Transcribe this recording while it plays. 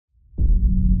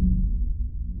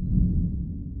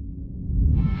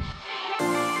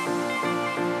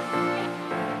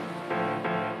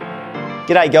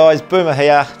G'day guys, Boomer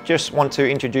here. Just want to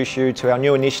introduce you to our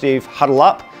new initiative, Huddle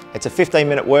Up. It's a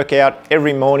 15-minute workout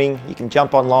every morning. You can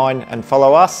jump online and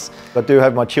follow us. I do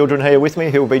have my children here with me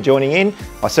who will be joining in.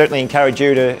 I certainly encourage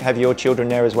you to have your children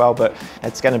there as well, but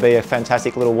it's going to be a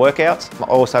fantastic little workout. I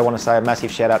also want to say a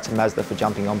massive shout out to Mazda for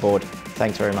jumping on board.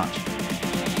 Thanks very much.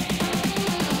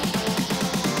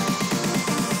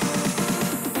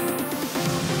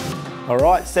 All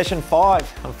right, session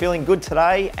 5. I'm feeling good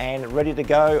today and ready to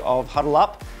go of Huddle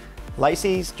Up.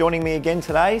 Lacey's joining me again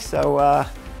today, so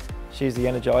she's the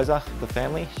energizer of the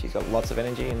family. She's got lots of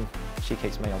energy and she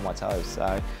keeps me on my toes.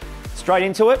 So straight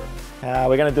into it,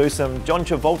 we're going to do some John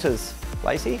Travolta's,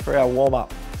 Lacey, for our warm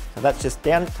up. So that's just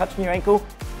down, touching your ankle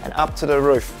and up to the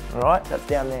roof. All right, that's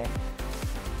down there.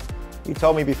 You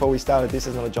told me before we started this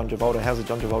is not a John Travolta. How's a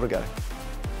John Travolta go?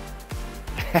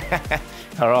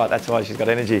 All right, that's why she's got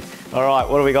energy. All right,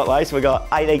 what do we got, Lace? We got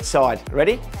 8 each side.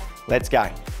 Ready? Let's go.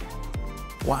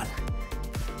 1,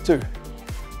 2,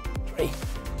 3,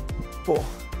 4.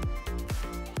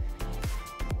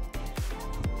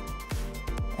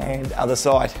 And other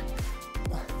side.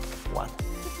 1,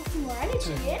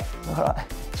 2. All right,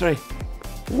 3.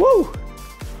 Woo!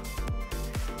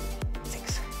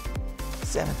 6,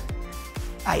 7,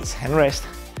 8. And rest.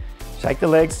 Shake the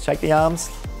legs, shake the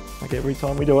arms, like every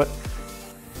time we do it.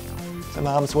 Some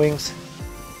arm swings.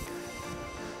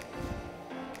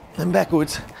 And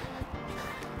backwards.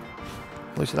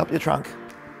 Loosen up your trunk.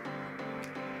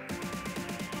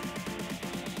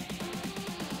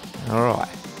 All right,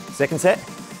 second set.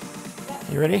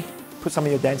 You ready? Put some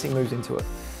of your dancing moves into it.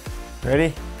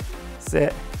 Ready,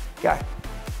 set, go.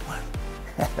 1,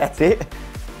 that's it.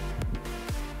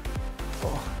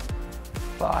 4,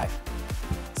 5,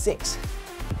 6,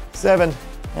 7,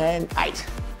 and 8.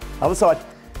 Other side.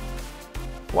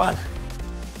 1,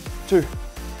 2,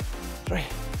 3,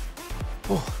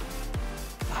 4,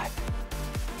 5,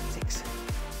 6,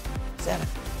 7,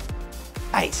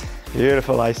 8.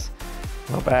 Beautiful, Ace.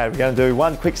 Not bad. We're going to do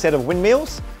one quick set of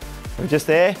windmills. We're just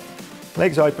there,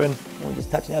 legs open, and we're just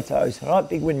touching our toes. All right,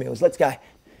 big windmills. Let's go.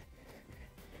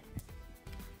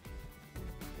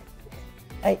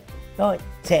 8, 9,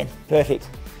 10. Perfect.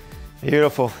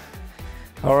 Beautiful.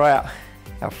 All right,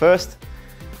 our first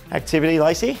activity,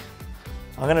 Lacey.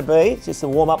 I'm going to be, just a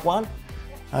warm-up one,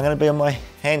 I'm going to be on my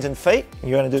hands and feet, and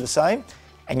you're going to do the same,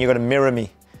 and you're going to mirror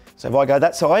me. So if I go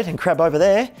that side and crab over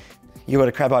there, you've got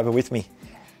to crab over with me.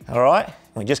 All right?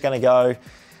 We're just going to go,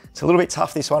 it's a little bit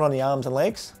tough this one on the arms and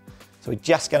legs, so we're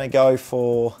just going to go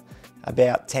for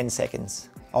about 10 seconds.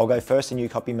 I'll go first and you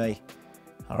copy me.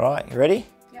 All right, you ready?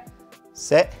 Yep.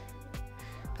 Set,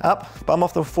 up, bum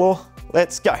off the floor,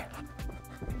 let's go.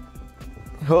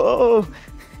 Oh.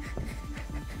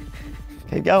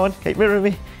 Keep going, keep mirroring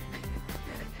me.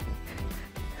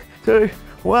 2,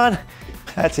 1,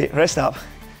 that's it, rest up.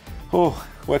 Oh,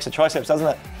 works the triceps, doesn't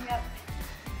it? Yep.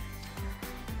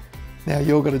 Now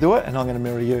you're gonna do it and I'm gonna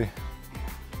mirror you.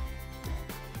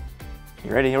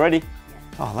 You ready, you ready? Yep.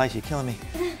 Oh, Lacey, you're killing me.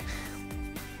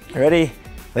 You ready?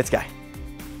 Let's go.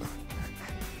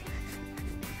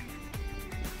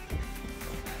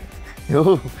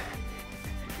 Ooh.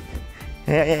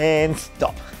 And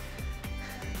stop.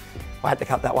 I had to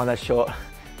cut that one, that's short.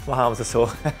 My arms are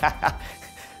sore.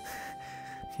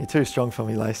 You're too strong for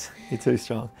me, Lace. You're too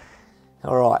strong.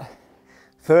 All right,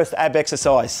 first ab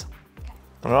exercise.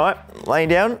 All right, laying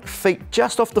down, feet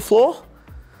just off the floor.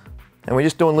 And we're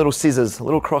just doing little scissors,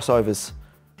 little crossovers.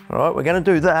 All right, we're gonna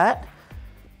do that.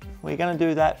 We're gonna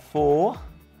do that for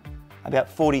about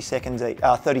 40 seconds each,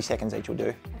 30 seconds each will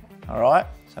do. All right,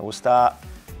 so we'll start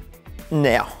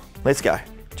now. Let's go,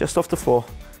 just off the floor.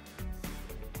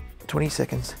 20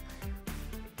 seconds.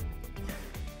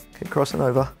 Keep crossing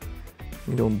over. You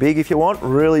can do them big if you want,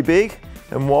 really big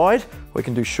and wide, or we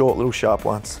can do short, little sharp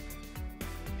ones.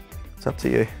 It's up to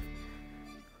you.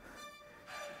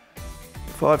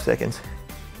 5 seconds.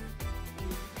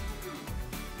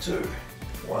 2,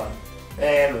 1,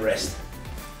 and rest.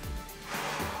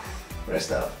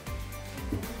 Rest up.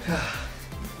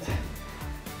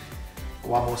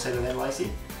 One more set of them,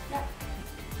 Lacey. Yep.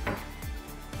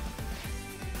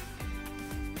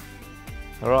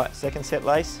 All right, second set,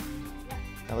 Lace.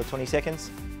 Another 20 seconds.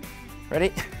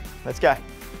 Ready? Let's go.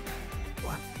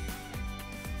 1.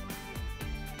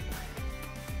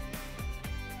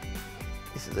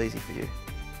 This is easy for you.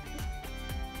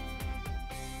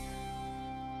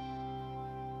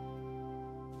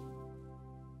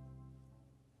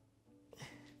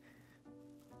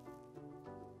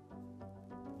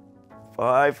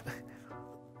 Five,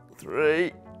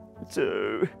 3,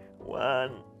 2,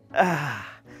 1.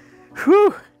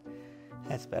 Whew.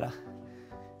 That's better.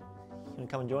 You want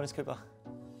to come and join us, Cooper?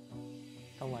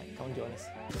 Come on, mate, come and join us.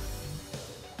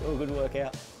 Oh, good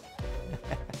workout.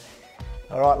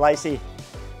 All right, Lacey,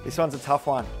 this one's a tough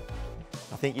one.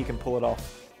 I think you can pull it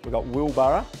off. We've got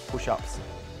wheelbarrow push-ups.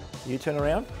 You turn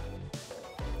around,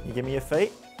 you give me your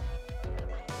feet.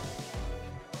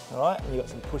 All right, and you've got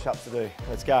some push-ups to do.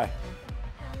 Let's go.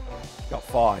 Got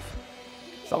 5.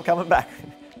 Stop coming back.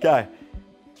 Go.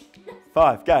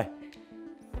 5, go.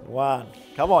 1.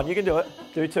 Come on, you can do it.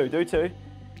 Do 2, do 2.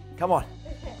 Come on.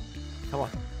 Come on.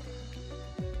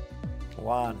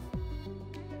 1,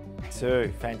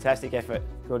 2. Fantastic effort.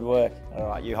 Good work. All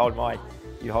right, you hold my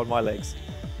legs.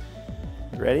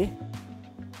 Ready?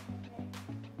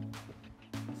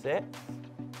 Set.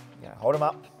 Yeah, hold them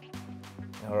up.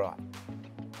 All right.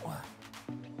 1,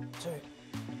 2.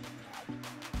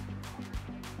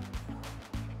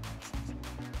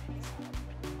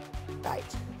 8.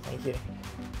 Thank you.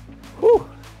 Whew.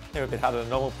 They're a bit harder than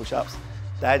normal push-ups.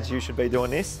 Dads, you should be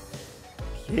doing this.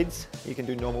 Kids, you can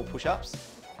do normal push-ups.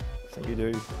 So you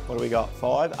do, what do we got?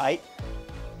 5, 8.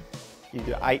 You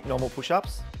do 8 normal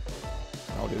push-ups.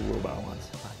 I'll do wheelbarrow ones.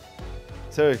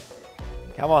 1, 2.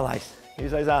 Come on, Lace.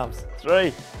 Use those arms.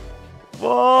 3,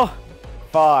 4,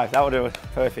 5. That will do it.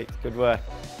 Perfect. Good work.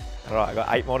 All right, I've got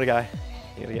 8 more to go.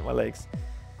 I'm gonna get my legs.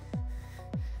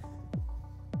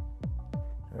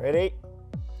 Ready,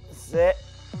 set,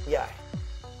 go.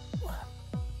 1,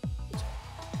 2,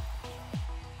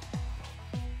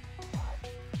 5,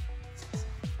 6,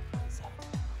 7,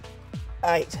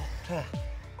 8.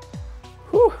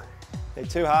 Whew. They're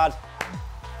too hard.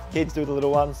 Kids, do the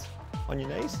little ones on your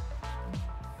knees.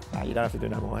 No, you don't have to do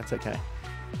no more, that's okay.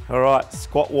 All right,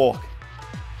 squat walk.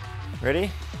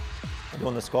 Ready? I'm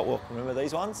doing the squat walk. Remember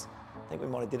these ones? I think we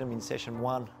might have did them in session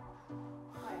 1.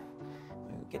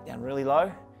 We get down really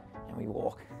low and we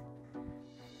walk.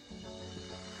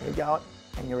 There you go.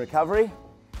 And your recovery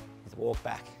is walk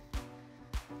back.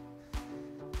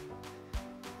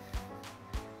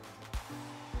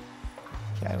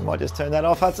 Okay, we might just turn that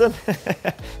off, Hudson.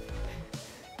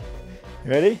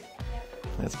 You ready?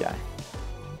 Let's go.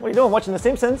 What are you doing, watching The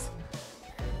Simpsons?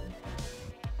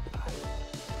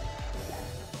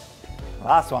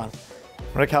 Last one,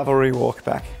 recovery walk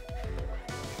back.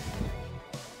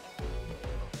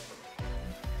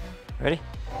 Ready?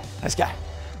 Let's go.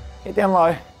 Get down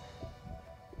low.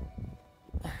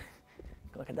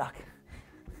 Like a duck.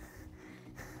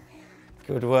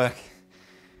 Good work.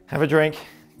 Have a drink.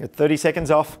 Got 30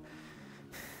 seconds off.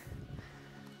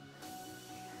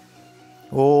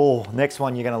 Oh, next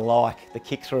one you're gonna like, the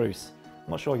kick throughs.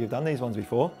 I'm not sure if you've done these ones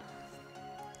before.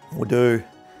 We'll do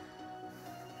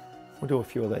a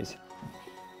few of these.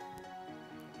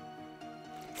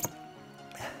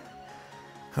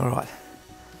 All right,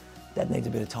 Dad needs a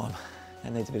bit of time.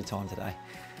 Dad needs a bit of time today.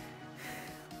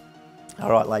 All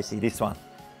right, Lacey, this one.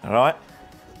 All right,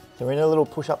 so we're in a little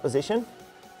push-up position.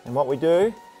 And what we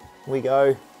do, we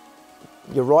go,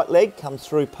 your right leg comes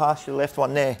through past your left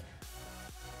one there.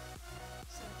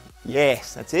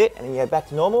 Yes, that's it. And then you go back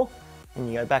to normal and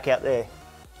you go back out there.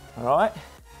 All right,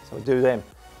 so we'll do them.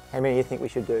 How many do you think we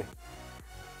should do?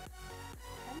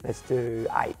 Let's do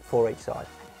 8, 4 each side.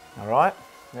 All right,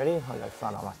 ready? I'll go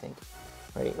front on, I think.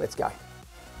 Ready, let's go.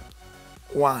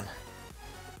 1,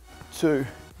 2,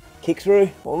 kick through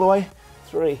all the way.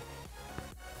 3,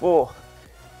 4,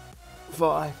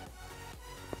 5,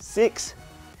 6,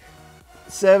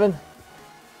 7,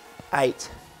 8.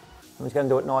 I'm just going to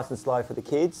do it nice and slow for the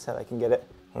kids so they can get it.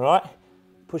 All right,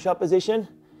 push-up position.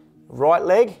 Right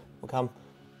leg will come,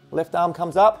 left arm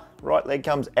comes up, right leg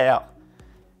comes out.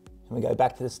 And we go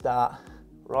back to the start.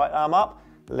 Right arm up,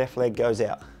 left leg goes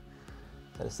out.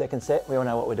 So the second set, we all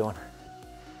know what we're doing.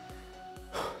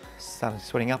 Started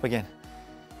sweating up again.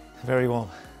 Very warm.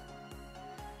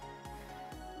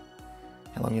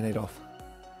 How long you need off?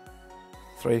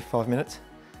 3, 5 minutes?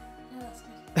 No, that's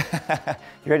good.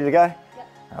 You ready to go? Yep.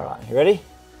 All right, you ready?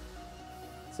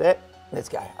 Set, let's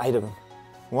go. 8 of them.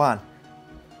 1,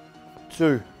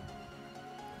 2,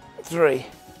 3,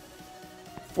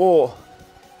 4,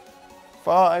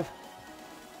 5,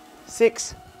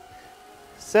 6,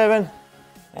 7,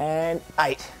 and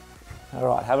 8. All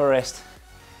right, have a rest.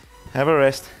 Have a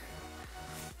rest.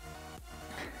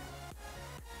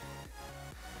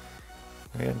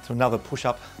 We're going to another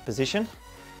push-up position.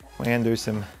 We're going to do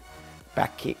some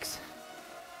back kicks.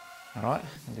 All right,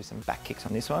 and do some back kicks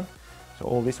on this one. So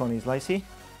all this one is Lacey.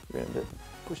 We're going to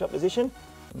push-up position,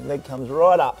 and the leg comes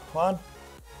right up. 1,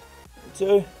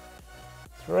 2,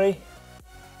 3,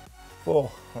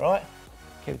 4. All right,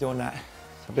 keep doing that.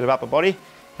 So a bit of upper body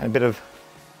and a bit of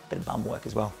bum work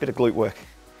as well, a bit of glute work.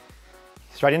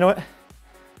 Straight into it.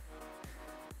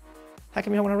 How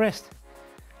come you don't want to rest?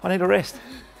 I need a rest.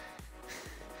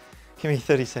 Give me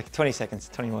 30 seconds, 20 seconds,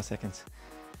 20 more seconds.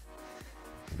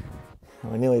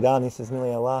 We're nearly done. This is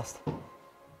nearly our last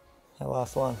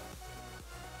one.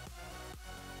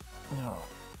 Oh.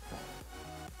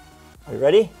 Are you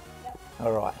ready? Yep.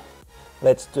 All right.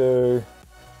 Let's do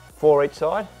 4 each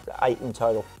side, 8 in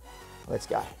total. Let's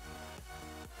go.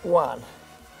 1,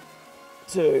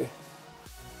 2,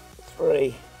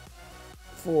 3,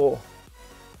 4,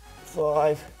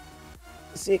 5,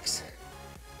 6,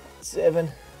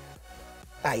 7,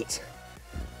 8.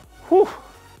 Whew.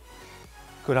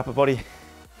 Good upper body.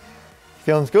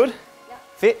 Feeling good? Yep.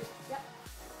 Fit? Yep.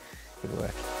 Good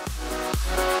work.